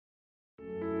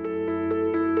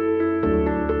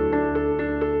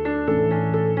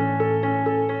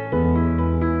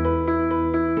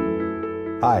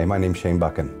Hi, my name's Shane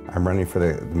Buchan. I'm running for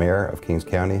the mayor of Kings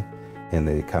County in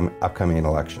the upcoming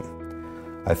election.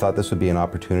 I thought this would be an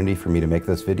opportunity for me to make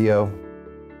this video,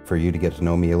 for you to get to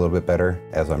know me a little bit better,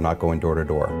 as I'm not going door to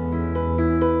door.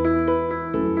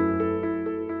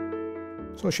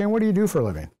 So Shane, what do you do for a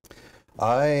living?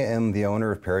 I am the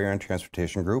owner of Perry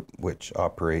Transportation Group, which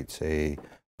operates a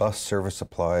bus service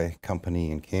supply company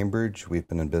in Cambridge. We've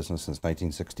been in business since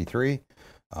 1963.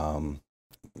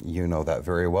 You know that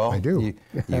very well. I do.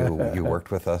 You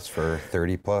worked with us for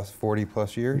 40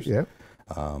 plus years. Yep.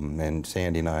 And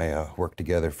Sandy and I worked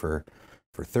together for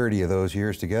 30 of those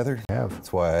years together.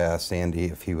 That's why I asked Sandy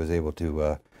if he was able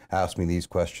to ask me these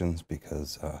questions,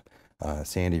 because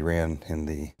Sandy ran in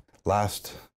the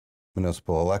last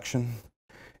municipal election,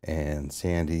 and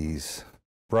Sandy's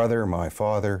brother, my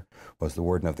father, was the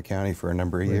warden of the county for a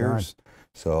number of years.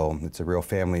 So it's a real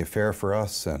family affair for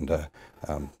us, and I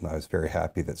was very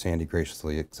happy that Sandy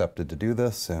graciously accepted to do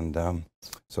this, and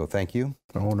so thank you.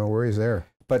 Oh, no worries there.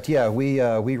 But yeah, we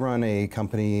run a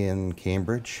company in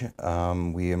Cambridge.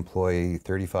 We employ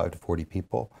 35 to 40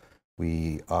 people.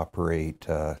 We operate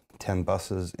 10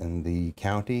 buses in the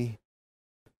county.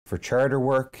 For charter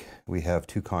work, we have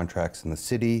 2 contracts in the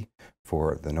city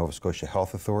for the Nova Scotia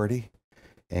Health Authority,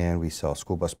 and we sell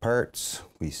school bus parts.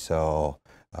 We sell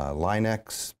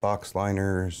Linex, box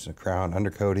liners, crown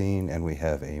undercoating, and we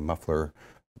have a muffler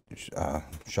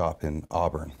shop in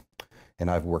Auburn. And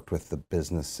I've worked with the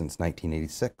business since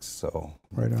 1986, so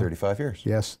 35 years.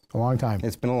 Yes, a long time.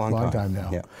 It's been a long time now.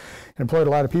 Yeah. And employed a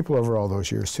lot of people over all those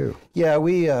years too. Yeah,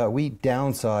 we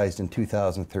downsized in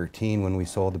 2013 when we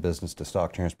sold the business to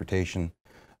Stock Transportation.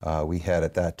 We had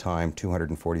at that time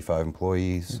 245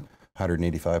 employees.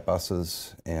 185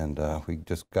 buses, and we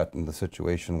just got in the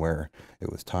situation where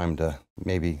it was time to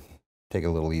maybe take it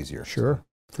a little easier. Sure,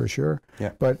 for sure.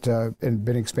 Yeah. But and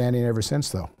been expanding ever since,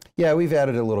 though. Yeah, we've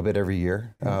added a little bit every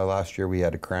year. Last year we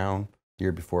added Crown. The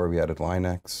year before we added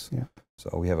Linex. Yeah.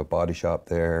 So we have a body shop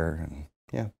there, and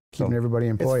yeah. Keeping everybody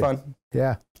employed. It's fun.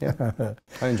 Yeah. Yeah.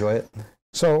 I enjoy it.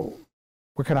 So,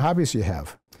 what kind of hobbies do you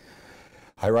have?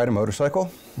 I ride a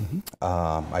motorcycle.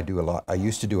 I do a lot. I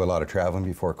used to do a lot of traveling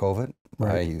before COVID.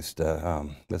 Right. I used to.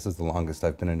 This is the longest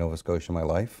I've been in Nova Scotia in my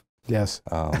life. Yes.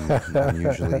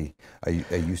 I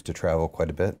used to travel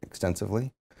quite a bit,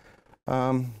 extensively.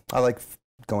 I like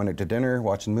going out to dinner,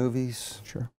 watching movies.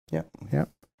 Sure. Yeah. Yeah.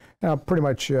 Now, pretty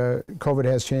much, COVID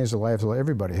has changed the lives of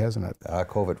everybody, hasn't it?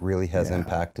 COVID really has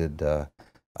impacted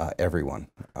everyone.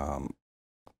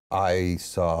 I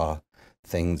saw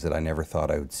things that I never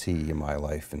thought I would see in my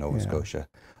life in Nova Scotia.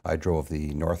 I drove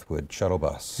the Northwood shuttle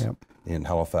bus in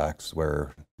Halifax,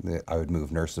 where I would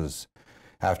move nurses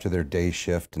after their day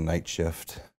shift and night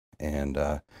shift, and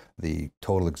the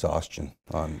total exhaustion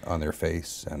on their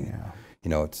face. And, you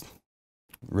know, it's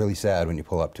really sad when you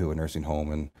pull up to a nursing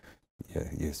home and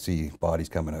you see bodies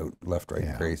coming out left, right,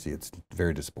 and crazy. It's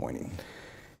very disappointing.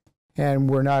 And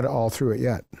we're not all through it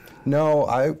yet.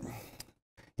 No,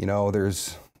 you know,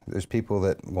 there's people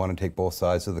that want to take both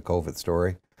sides of the COVID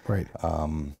story. Right.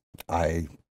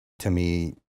 To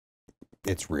me,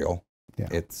 it's real. Yeah.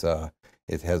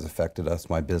 It has affected us.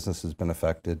 My business has been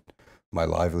affected. My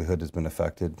livelihood has been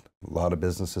affected. A lot of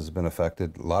businesses have been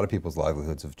affected. A lot of people's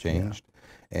livelihoods have changed.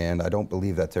 And I don't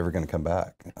believe that's ever going to come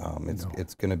back.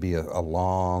 It's going to be a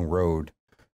long road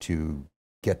to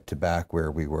get to back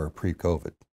where we were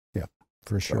pre-COVID. Yeah,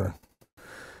 for sure.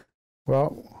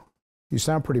 Well, you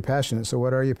sound pretty passionate. So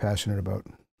what are you passionate about?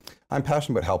 I'm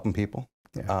passionate about helping people.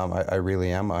 Yeah. I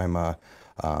really am. I've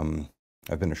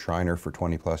been a Shriner for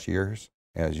 20 plus years,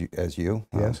 as you.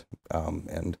 Yes.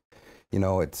 And you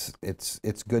know, it's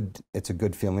good. It's a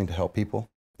good feeling to help people.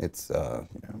 That's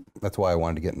why I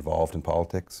wanted to get involved in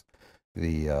politics.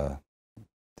 The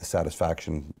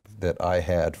satisfaction that I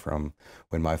had from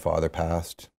when my father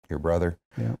passed, your brother,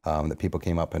 that people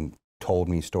came up and told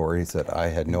me stories that I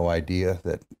had no idea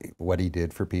that what he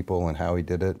did for people and how he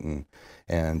did it,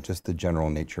 and just the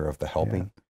general nature of the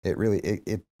helping. It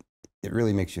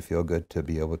really makes you feel good to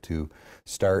be able to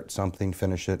start something,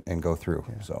 finish it, and go through.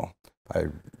 So I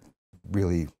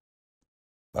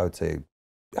would say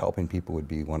helping people would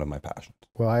be one of my passions.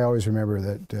 Well, I always remember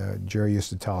that Jerry used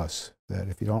to tell us that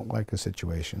if you don't like a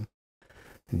situation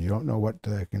and you don't know what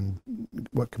can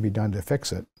be done to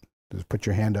fix it, just put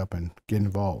your hand up and get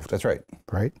involved. That's right.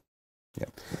 Right? Yeah.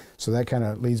 So that kind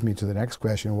of leads me to the next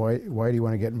question. Why do you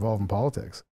want to get involved in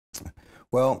politics?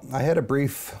 Well, I had a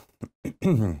brief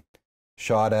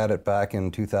shot at it back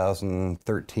in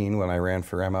 2013 when I ran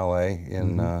for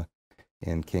MLA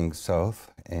in Kings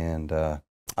South, and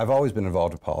I've always been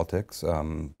involved with politics,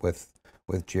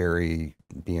 with Jerry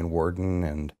being warden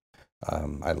and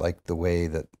I liked the way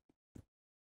that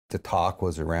the talk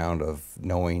was around of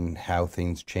knowing how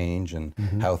things change and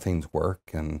how things work.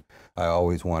 And I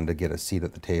always wanted to get a seat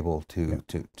at the table to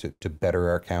better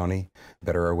our county,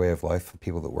 better our way of life for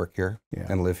people that work here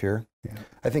and live here.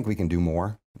 I think we can do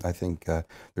more. I think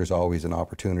there's always an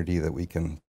opportunity that we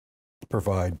can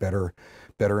provide better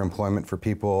employment for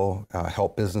people,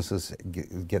 help businesses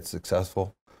get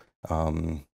successful,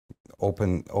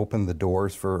 open the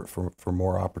doors for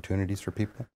more opportunities for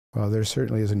people. Well, there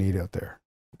certainly is a need out there.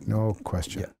 No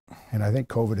question. And I think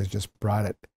COVID has just brought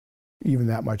it even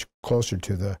that much closer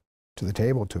to the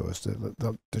table to us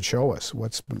to show us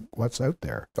what's out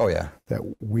there. Oh yeah, that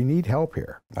we need help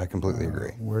here. I completely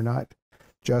agree. We're not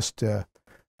just the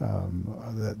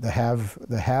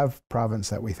have province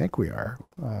that we think we are.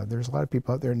 There's a lot of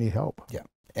people out there who need help. Yeah,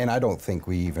 and I don't think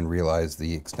we even realize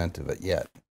the extent of it yet.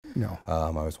 No. I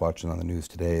was watching on the news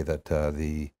today that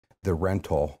the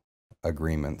rental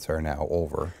agreements are now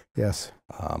over. Yes.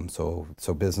 So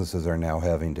businesses are now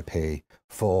having to pay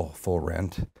full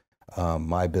rent.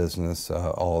 My business,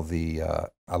 all the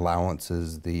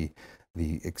allowances, the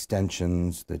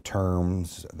extensions, the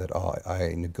terms that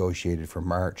I negotiated for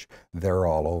March, they're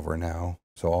all over now.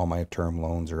 So all my term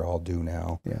loans are all due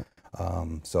now. Yeah.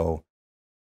 So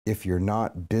if you're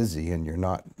not busy and you're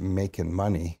not making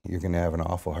money, you're going to have an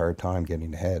awful hard time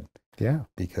getting ahead. Yeah.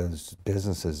 Because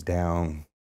business is down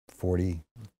 30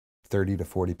 to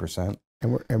 40%.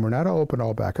 And we're not all open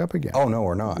all back up again. Oh no,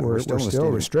 we're not. We're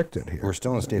still restricted here. We're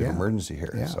still in a state of emergency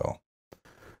here. Yeah. So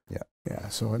yeah.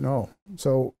 So no.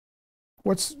 So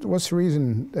what's the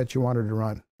reason that you wanted to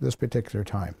run this particular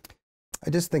time?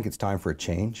 I just think it's time for a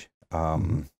change.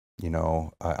 You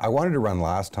know, I wanted to run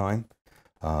last time,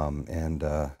 and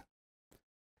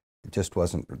it just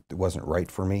wasn't right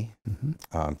for me.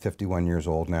 I'm 51 years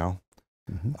old now.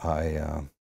 I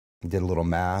did a little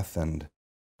math, and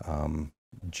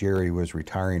Jerry was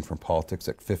retiring from politics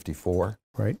at 54.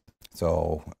 Right.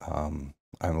 So I'm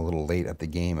a little late at the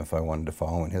game if I wanted to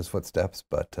follow in his footsteps.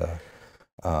 But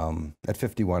at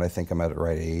 51, I think I'm at the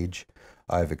right age.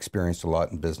 I've experienced a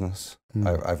lot in business.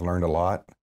 I've learned a lot.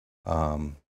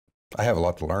 I have a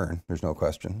lot to learn. There's no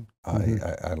question.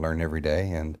 I learn every day,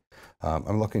 and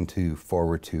I'm looking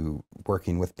forward to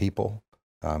working with people,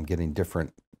 getting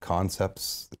different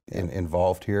concepts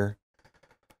involved here.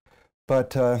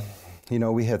 But you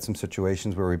know, we had some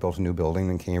situations where we built a new building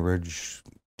in Cambridge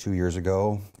 2 years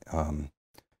ago,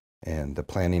 and the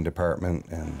planning department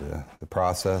and the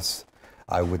process,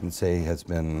 I wouldn't say has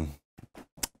been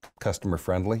customer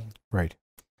friendly. Right.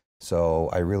 So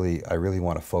I really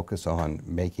want to focus on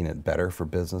making it better for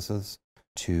businesses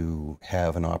to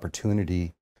have an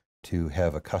opportunity to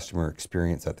have a customer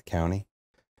experience at the county,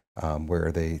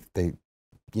 where they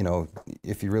you know,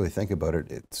 if you really think about it,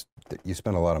 it's you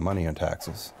spend a lot of money on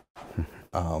taxes,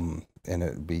 and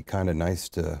it'd be kind of nice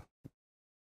to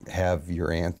have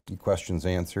your questions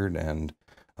answered and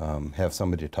have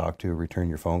somebody to talk to, return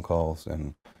your phone calls,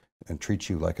 and treat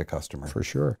you like a customer. For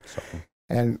sure. So.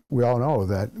 And we all know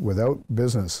that without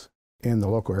business in the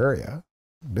local area,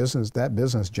 that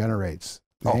business generates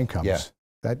the incomes. Yeah.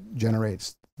 That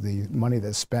generates the money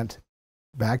that's spent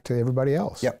back to everybody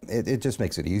else. Yeah, it just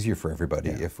makes it easier for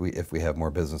everybody if we have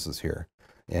more businesses here.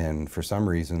 And for some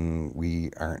reason,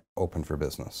 we aren't open for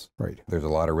business. Right. There's a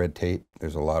lot of red tape.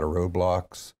 There's a lot of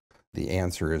roadblocks. The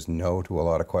answer is no to a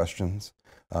lot of questions.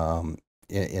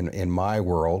 In my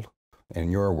world, in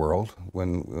your world,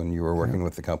 when you were working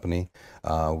with the company,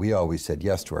 we always said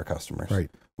yes to our customers. Right.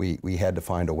 We had to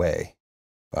find a way.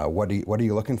 What are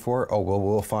you looking for? Oh, well,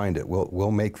 we'll find it.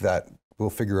 We'll make that. We'll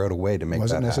figure out a way to make that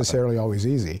happen. Wasn't necessarily always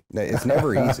easy. It's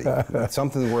never easy.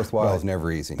 Something worthwhile is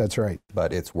never easy. That's right.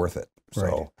 But it's worth it.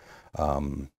 So,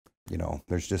 you know,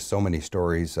 there's just so many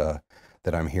stories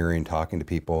that I'm hearing talking to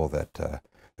people that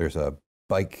there's a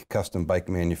custom bike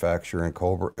manufacturer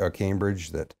in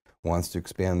Cambridge that wants to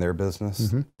expand their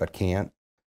business but can't.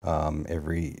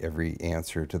 Every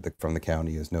answer from the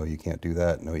county is no, you can't do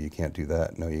that. No, you can't do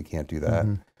that. No, you can't do that.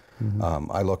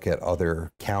 I look at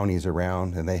other counties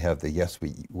around, and they have the yes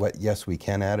we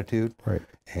can attitude. Right.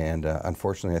 And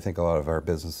unfortunately, I think a lot of our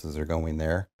businesses are going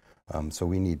there. So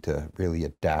we need to really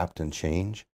adapt and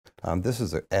change. This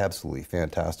is an absolutely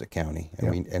fantastic county,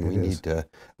 and we need to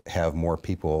have more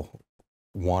people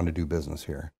want to do business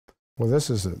here. Well,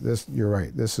 you're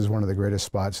right. This is one of the greatest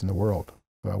spots in the world.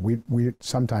 We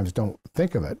sometimes don't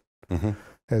think of it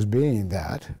as being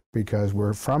that because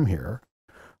we're from here.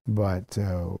 But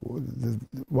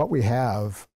what we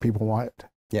have, people want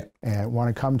and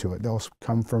want to come to it. They'll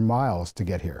come for miles to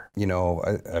get here. You know,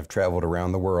 I've traveled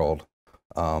around the world.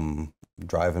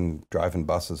 driving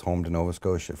buses home to Nova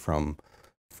Scotia from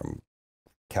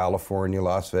California,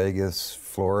 Las Vegas,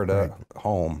 Florida,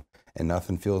 home, and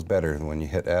nothing feels better than when you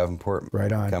hit Avonport,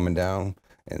 coming down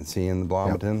and seeing the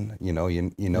Bloomington. You know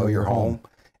you're home,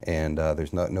 and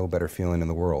there's no better feeling in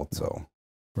the world. So,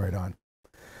 right on.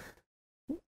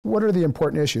 What are the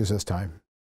important issues this time?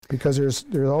 Because there's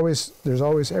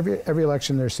always every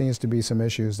election there seems to be some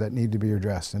issues that need to be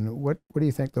addressed. And what do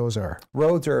you think those are?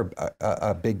 Roads are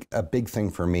a big thing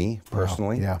for me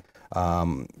personally. Wow. Yeah.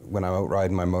 When I'm out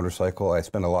riding my motorcycle, I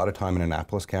spend a lot of time in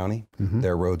Annapolis County.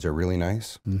 Their roads are really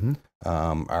nice.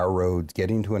 Our roads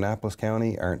getting to Annapolis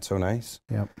County aren't so nice.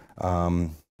 Yep.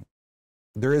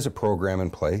 There is a program in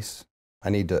place. I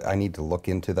need to look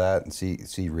into that and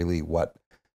see really what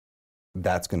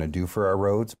that's going to do for our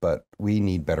roads, but we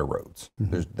need better roads.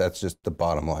 That's just the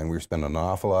bottom line. We're spending an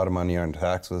awful lot of money on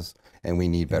taxes, and we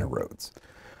need better roads.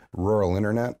 Rural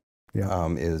internet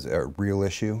is a real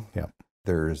issue.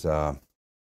 There's a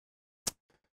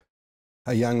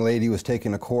young lady was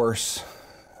taking a course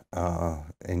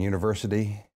in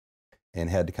university and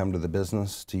had to come to the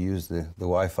business to use the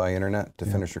Wi-Fi internet to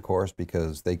finish her course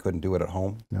because they couldn't do it at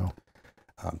home.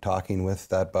 Talking with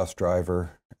that bus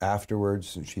driver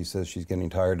afterwards, and she says she's getting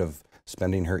tired of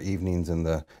spending her evenings in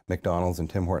the McDonald's and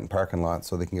Tim Horton parking lot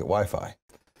so they can get Wi-Fi.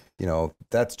 You know,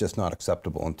 that's just not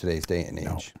acceptable in today's day and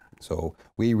age. So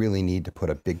we really need to put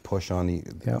a big push on the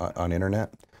on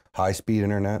internet, high-speed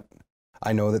internet.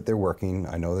 I know that they're working.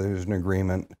 I know there's an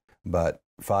agreement, but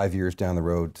 5 years down the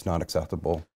road, it's not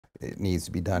acceptable. It needs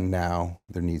to be done now.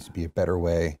 There needs to be a better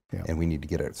way, and we need to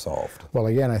get it solved. Well,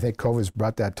 again, I think COVID's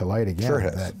brought that to light again. Sure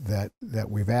it has.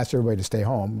 That we've asked everybody to stay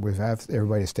home. We've asked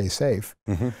everybody to stay safe,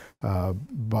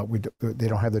 but they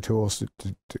don't have the tools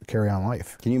to carry on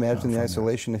life. Can you imagine the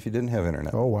isolation if you didn't have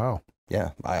internet? Oh, wow.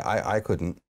 Yeah, I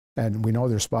couldn't. And we know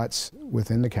there's spots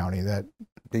within the county that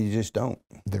you just don't.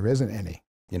 There isn't any.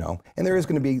 You know, and there is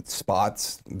going to be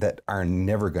spots that are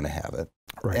never going to have it.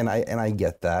 Right. And I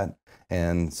get that.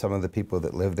 And some of the people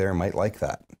that live there might like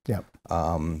that. Yeah.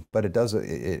 But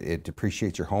it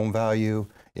depreciates your home value.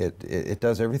 It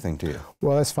does everything to you.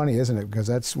 Well, that's funny, isn't it? Because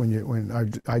that's when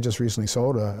I just recently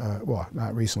sold well,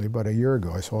 not recently, but a year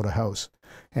ago, I sold a house,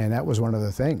 and that was one of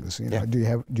the things. You know, do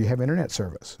you have internet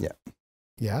service? Yeah.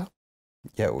 Yeah.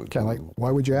 Yeah. Kind of like,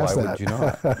 why would you ask that? Why would you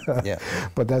not? Yeah.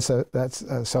 But that's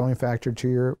a selling factor to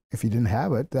your. If you didn't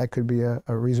have it, that could be a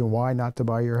reason why not to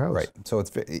buy your house. Right. So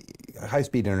it's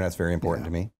high-speed internet's very important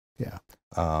to me. Yeah.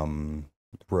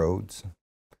 Roads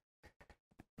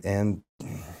and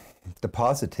the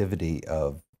positivity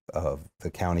of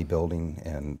the county building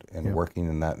and working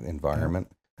in that environment.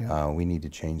 We need to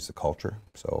change the culture.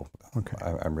 So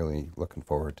I'm really looking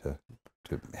forward to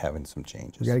having some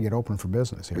changes. We got to get open for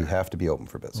business here. We have to be open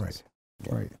for business.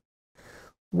 Right.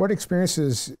 What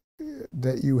experiences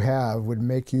that you have would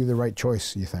make you the right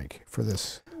choice, you think, for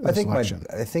this election?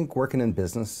 I think working in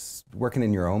business, working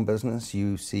in your own business,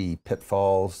 you see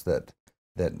pitfalls that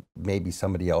maybe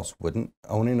somebody else wouldn't.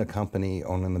 Owning a company,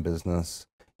 owning the business,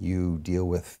 you deal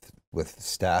with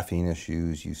staffing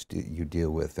issues, you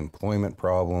deal with employment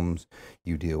problems,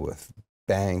 you deal with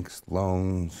banks,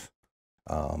 loans,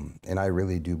 and I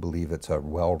really do believe it's a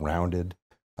well-rounded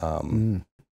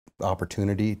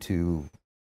opportunity to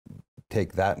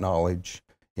take that knowledge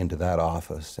into that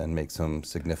office and make some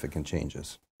significant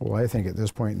changes. Well, I think at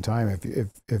this point in time,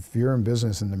 if you're in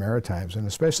business in the Maritimes, and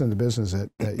especially in the business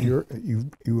that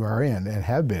you are in and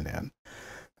have been in,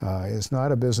 it's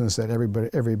not a business that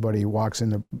everybody walks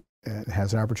into and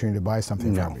has an opportunity to buy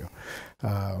something from you.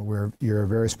 Where you're a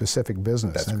very specific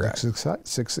business. That's and correct.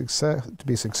 To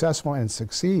be successful and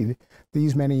succeed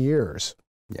these many years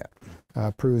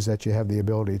proves that you have the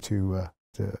ability to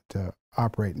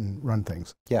operate and run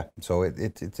things. Yeah, so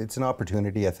it's an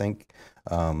opportunity, I think,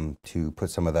 to put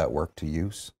some of that work to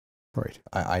use. Right.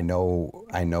 I know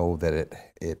that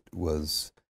it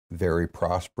was very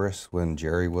prosperous when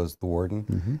Jerry was the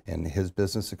warden and his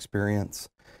business experience,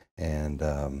 and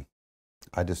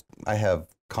I have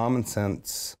common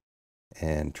sense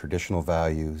and traditional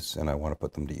values, and I want to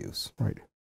put them to use. Right.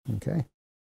 Okay.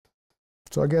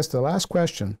 So I guess the last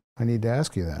question I need to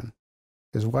ask you then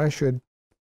is, why should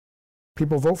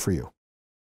people vote for you?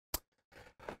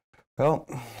 Well,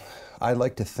 I'd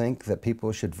like to think that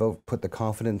people should put the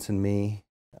confidence in me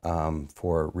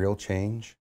for real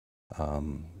change.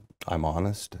 I'm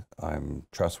honest, I'm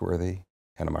trustworthy,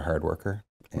 and I'm a hard worker,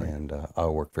 and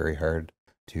I'll work very hard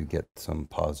to get some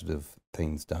positive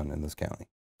things done in this county.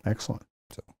 Excellent.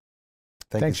 So,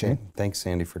 thanks, Shane. Thanks,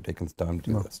 Sandy, for taking the time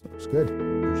to do this. It's good.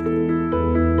 Appreciate it.